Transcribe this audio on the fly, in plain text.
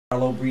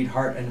Tarlow,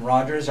 Hart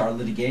Rodgers, our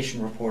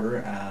litigation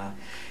reporter,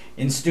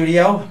 in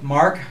studio.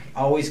 Mark,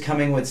 always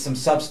coming with some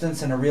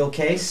substance and a real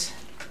case.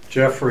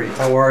 Jeffrey,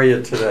 how are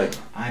you today?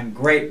 I'm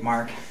great,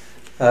 Mark.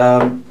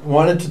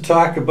 Wanted to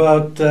talk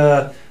about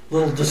a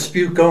little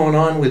dispute going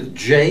on with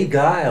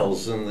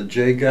Geils and the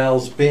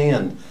Geils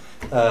band.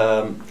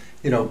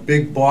 You know,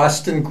 big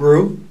Boston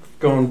group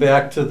going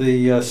back to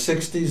the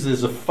 60s.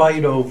 There's a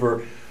fight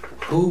over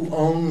who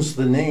owns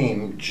the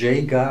name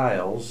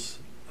Geils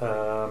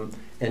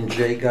and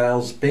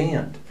Geils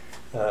band.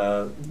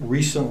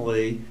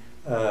 Recently,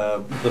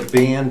 the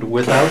band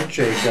without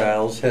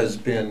Geils has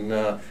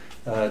been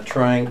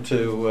trying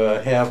to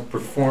have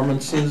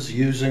performances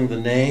using the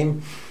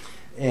name,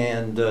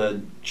 and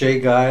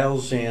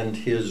Geils and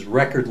his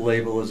record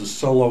label as a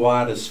solo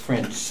artist,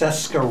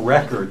 Francesca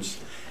Records,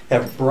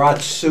 have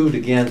brought suit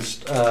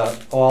against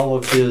all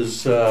of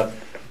his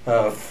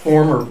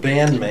former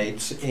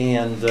bandmates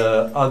and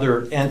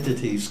other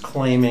entities,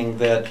 claiming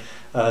that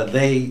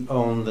they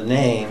own the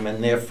name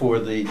and therefore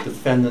the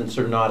defendants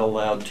are not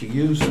allowed to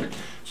use it.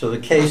 So the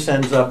case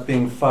ends up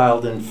being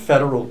filed in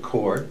federal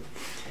court,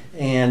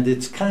 and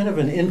it's kind of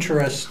an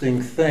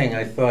interesting thing.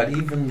 I thought,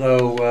 even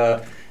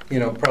though you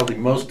know, probably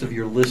most of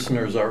your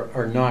listeners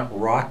are not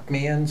rock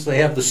bands, they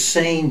have the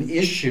same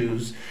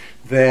issues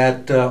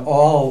that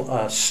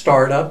all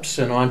startups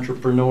and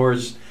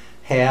entrepreneurs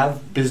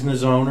have,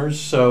 business owners.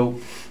 So,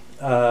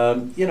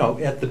 you know,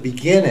 at the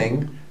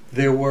beginning,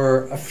 there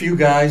were a few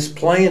guys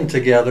playing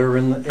together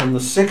in the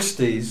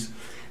 60s,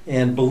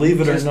 and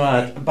believe it or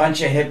not, a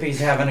bunch of hippies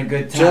having a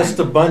good time. Just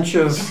a bunch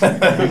of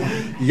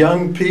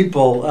young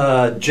people.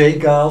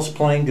 Geils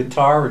playing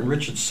guitar and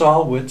Richard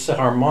Solowitz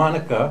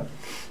harmonica,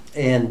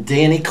 and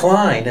Danny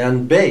Klein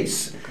on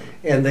bass.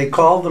 And they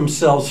called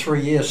themselves for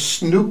a year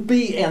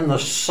Snoopy and the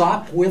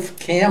Sopwith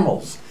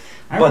Camels.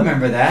 I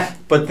remember that.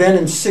 But then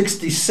in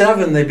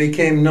 '67 they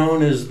became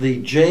known as the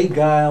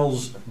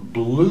Geils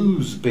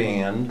Blues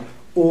Band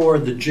or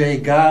the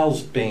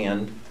Geils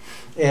Band,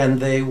 and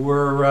they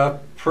were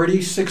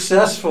pretty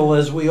successful,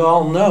 as we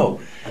all know.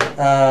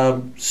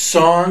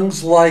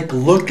 Songs like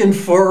Looking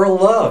for a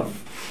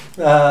Love,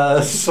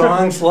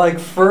 songs like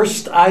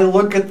First I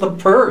Look at the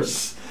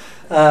Purse.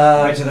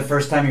 I bet you the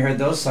first time you heard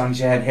those songs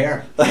you had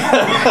hair.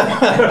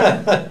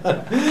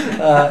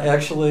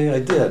 Actually, I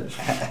did.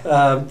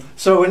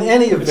 So in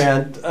any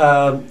event,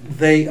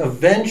 they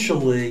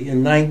eventually,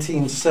 in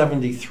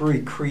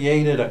 1973,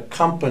 created a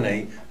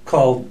company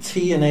called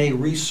T&A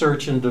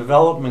Research and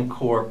Development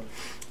Corp.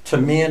 To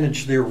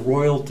manage their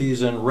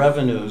royalties and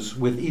revenues,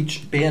 with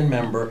each band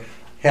member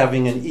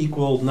having an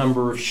equal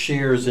number of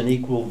shares and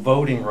equal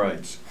voting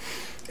rights.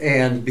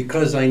 And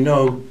because I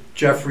know,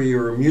 Jeffrey,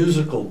 you're a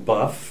musical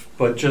buff,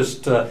 but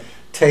just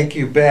take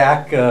you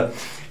back,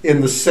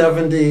 in the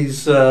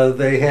 70s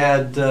they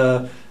had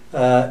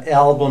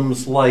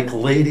albums like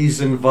Ladies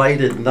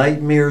Invited,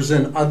 Nightmares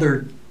and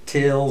Other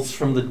Tales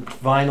from the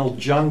Vinyl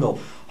Jungle,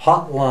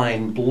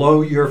 Hotline,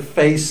 Blow Your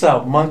Face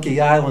Out,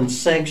 Monkey Island,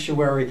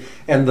 Sanctuary,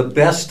 and the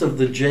Best of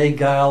the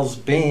Geils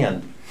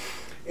Band.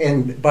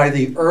 And by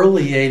the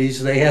early 80s,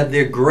 they had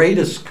their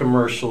greatest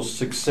commercial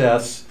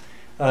success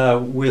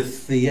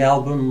with the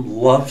album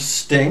Love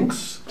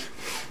Stinks,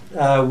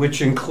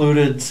 which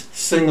included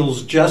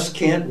singles Just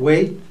Can't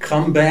Wait,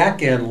 Come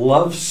Back, and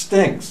Love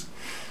Stinks.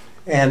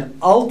 And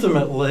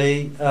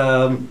ultimately,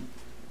 they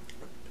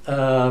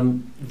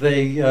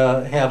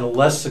had a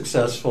less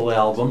successful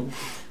album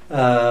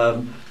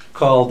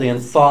called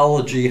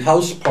Anthology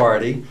House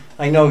Party.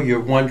 I know you're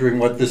wondering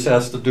what this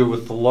has to do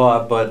with the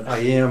law, but I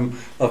am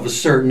of a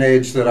certain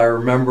age that I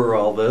remember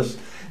all this.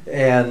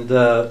 And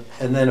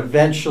then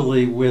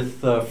eventually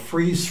with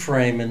Freeze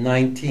Frame in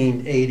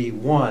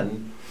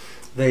 1981,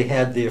 they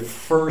had their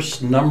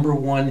first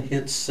 #1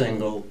 hit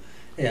single,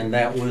 and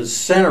that was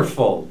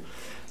Centerfold.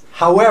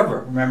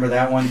 However, Remember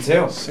that one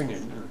too?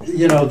 Singing.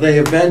 you know, they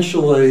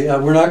eventually,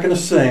 we're not going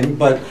to sing,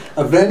 but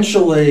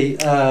eventually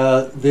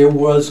there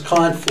was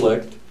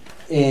conflict,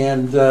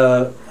 and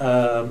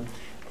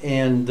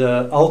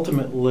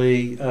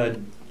ultimately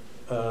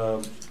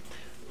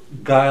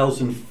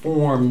Geils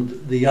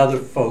informed the other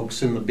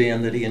folks in the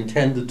band that he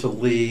intended to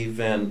leave,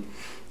 and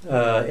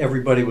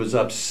everybody was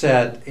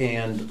upset,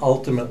 and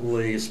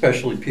ultimately,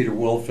 especially Peter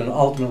Wolf, and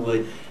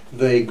ultimately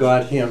they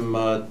got him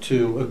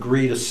to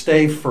agree to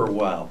stay for a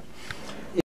while.